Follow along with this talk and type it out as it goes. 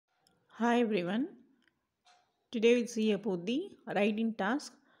Hi everyone. Today we'll see about the writing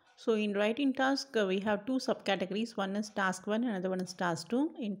task. So in writing task we have two subcategories. One is task 1, another one is task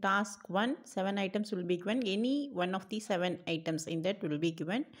 2. In task 1, 7 items will be given. Any one of the 7 items in that will be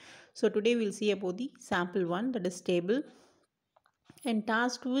given. So today we'll see about the sample 1, that is table. And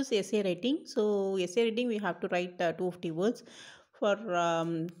task 2 is essay writing. So essay writing we have to write 250 words. For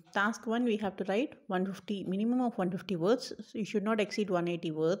task 1 we have to write 150, minimum of 150 words. So you should not exceed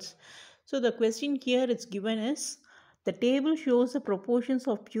 180 words. So the question here it's given is, the table shows the proportions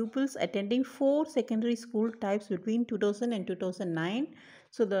of pupils attending 4 secondary school types between 2000 and 2009.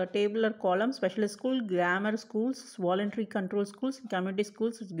 So the table or column, specialist school, grammar schools, voluntary control schools, community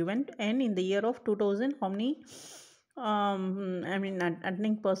schools is given. And in the year of 2000, how many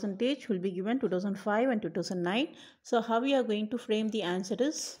attending percentage will be given 2005 and 2009. So how we are going to frame the answer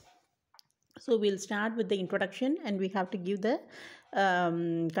is, so we'll start with the introduction and we have to give the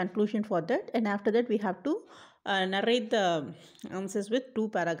conclusion for that, and after that we have to narrate the answers with 2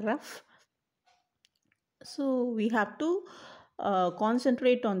 paragraphs. So we have to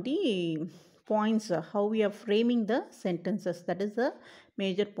concentrate on the points, how we are framing the sentences. That is the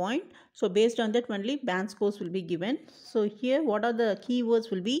major point. So based on that only band scores will be given. So here what are the keywords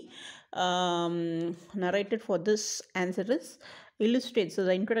will be narrated for this answer is illustrates. So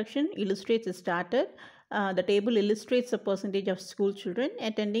the introduction illustrates is started. The table illustrates the percentage of school children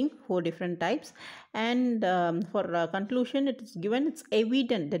attending 4 different types, and for conclusion it is given, it's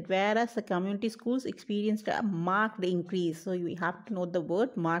evident that whereas the community schools experienced a marked increase, so you have to note the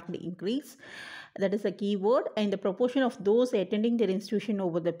word marked increase, that is a key word, and the proportion of those attending their institution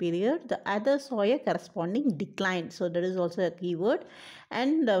over the period, the others saw a corresponding decline. So that is also a key word.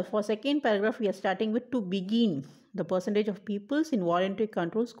 And for second paragraph we are starting with, to begin, the percentage of pupils in voluntary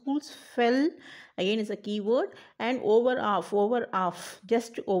control schools fell, again is a keyword, and over half,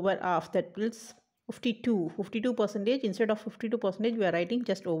 just over half, that means 52 percentage. Instead of 52 percentage we are writing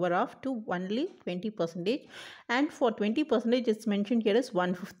just over half to only 20 percentage, and for 20 percentage it's mentioned here is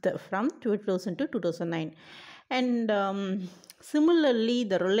 1/5 from 2000 to 2009. And similarly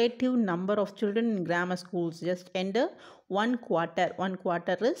the relative number of children in grammar schools just under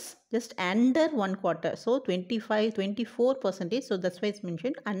 1/4 is just under 1/4, so 24 percentage, so that's why it's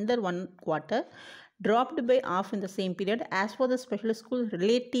mentioned under 1/4, dropped by half in the same period. As for the special school,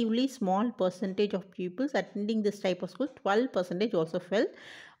 relatively small percentage of pupils attending this type of school, 12 percentage also fell,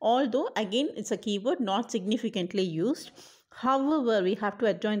 although again it's a keyword not significantly used. However, we have to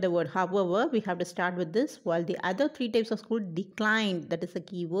adjoin the word however, we have to start with this, while the other 3 types of school declined, that is a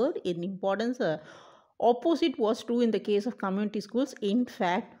keyword in importance. Opposite was true in the case of community schools. In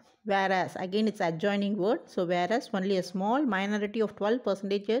fact, whereas, again it's adjoining word, so whereas only a small minority of 12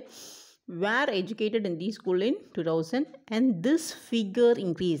 percentage were educated in these school in 2000, and this figure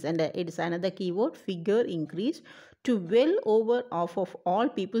increased, and it is another keyword, figure increased, to well over half of all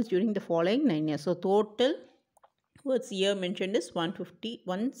peoples during the following 9 years. So total words here mentioned is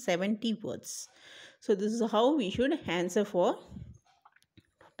 170 words. So this is how we should answer for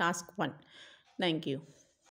task 1. Thank you.